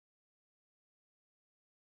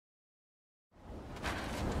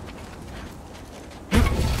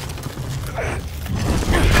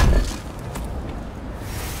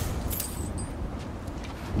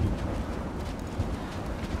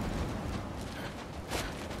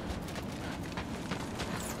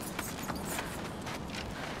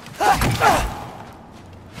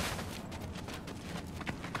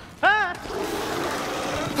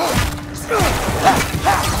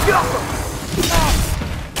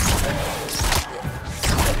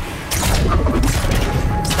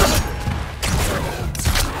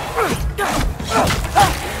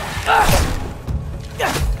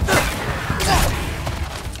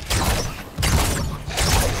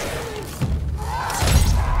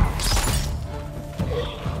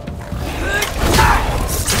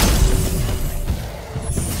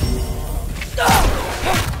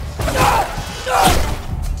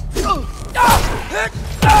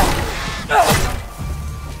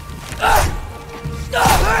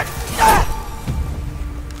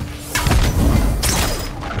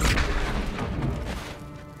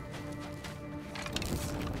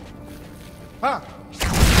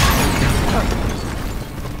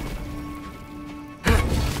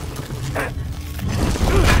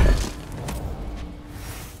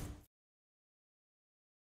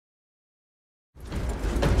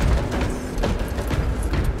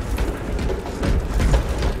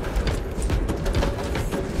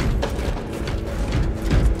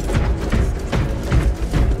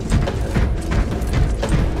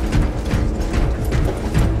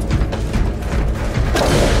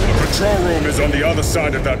is on the other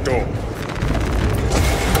side of that door.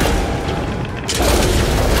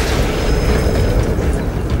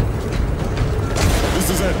 This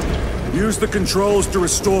is it. Use the controls to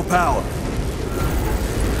restore power.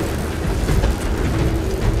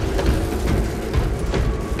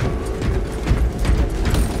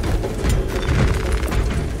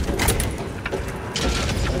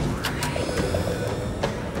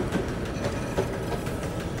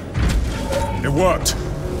 It worked.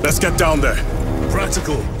 Let's get down there.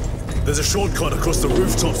 Practical. There's a shortcut across the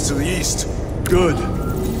rooftops to the east. Good.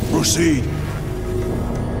 Proceed.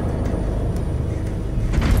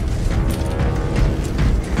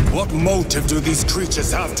 What motive do these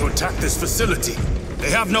creatures have to attack this facility? They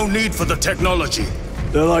have no need for the technology.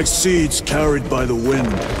 They're like seeds carried by the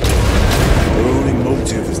wind. Their only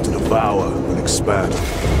motive is to devour and expand.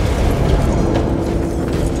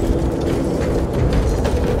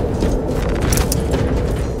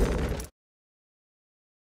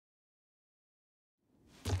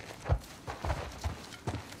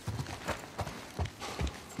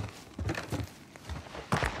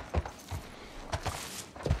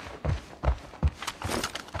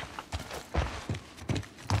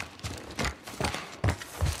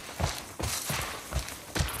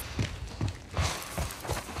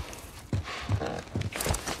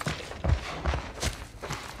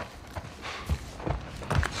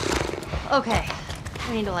 Okay,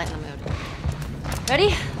 I need to lighten the mood.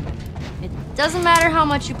 Ready? It doesn't matter how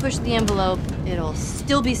much you push the envelope, it'll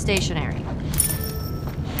still be stationary.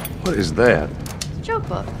 What is that? Joke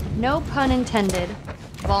book, no pun intended,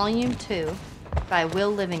 Volume 2, by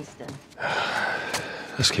Will Livingston.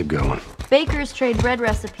 Let's keep going. Bakers trade bread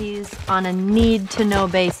recipes on a need-to-know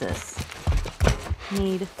basis.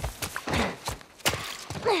 Need.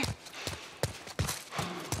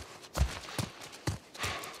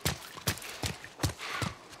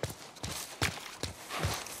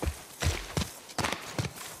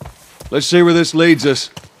 Let's see where this leads us.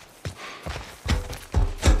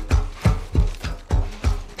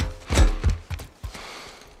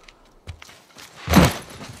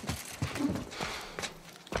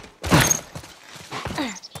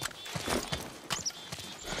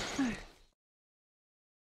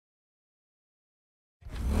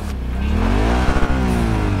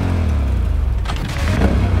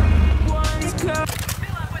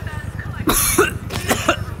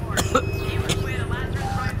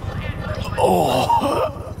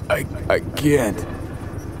 I can't.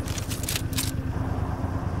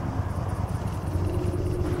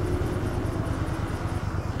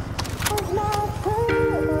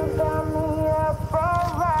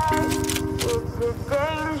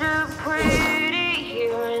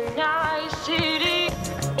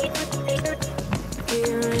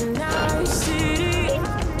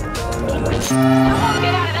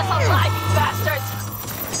 Get out of this alive, you bastards!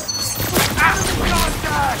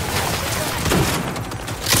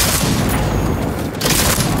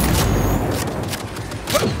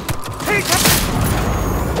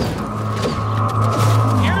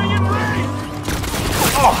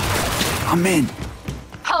 I'm in.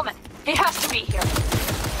 Hellman, he has to be here.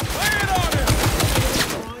 Lay it on him!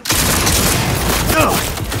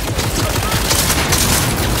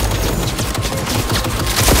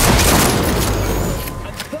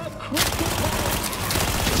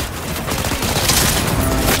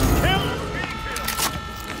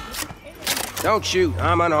 Don't shoot,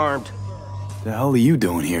 I'm unarmed. The hell are you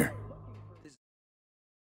doing here?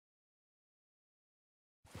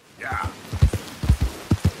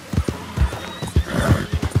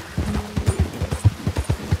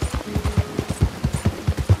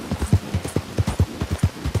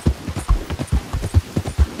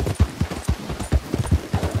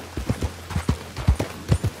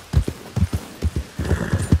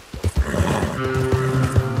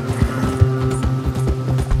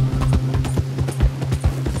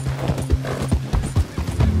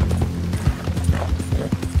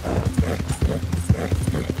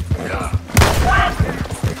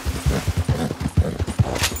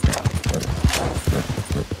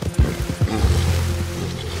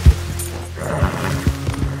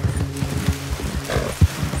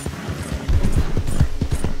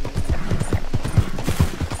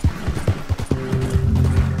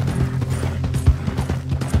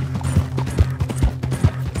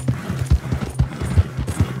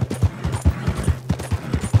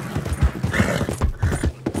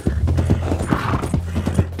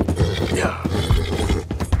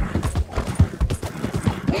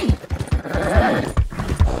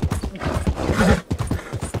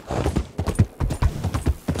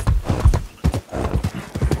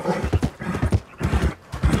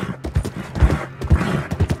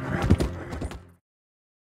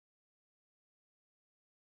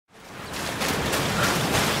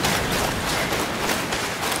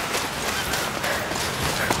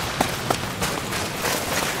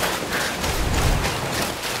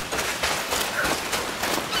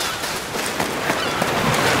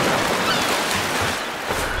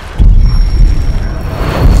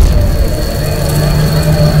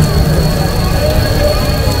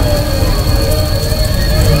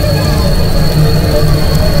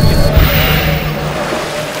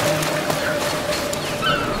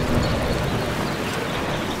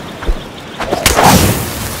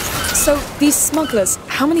 So, these smugglers,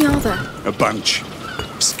 how many are there? A bunch.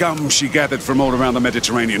 Scum she gathered from all around the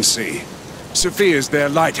Mediterranean Sea. Sophia's their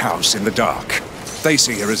lighthouse in the dark. They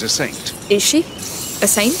see her as a saint. Is she? A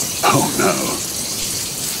saint? Oh no.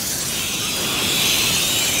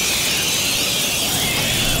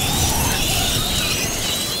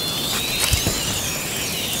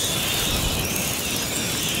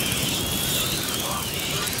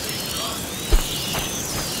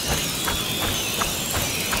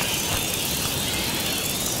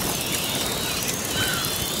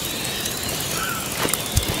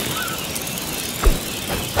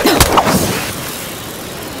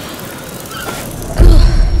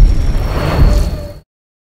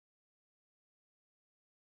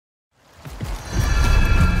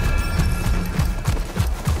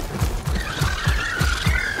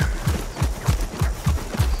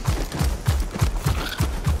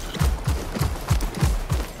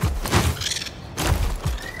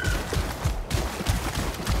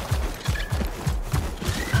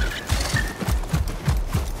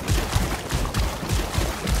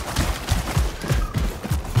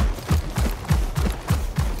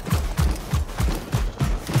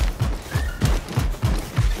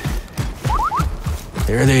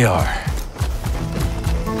 There they are.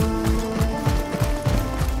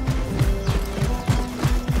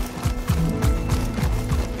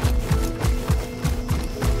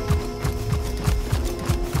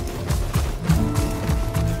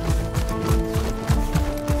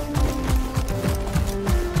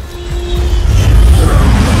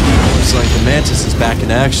 Looks like the Mantis is back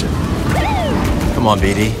in action. Come on,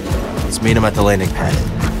 BD. Let's meet him at the landing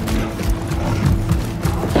pad.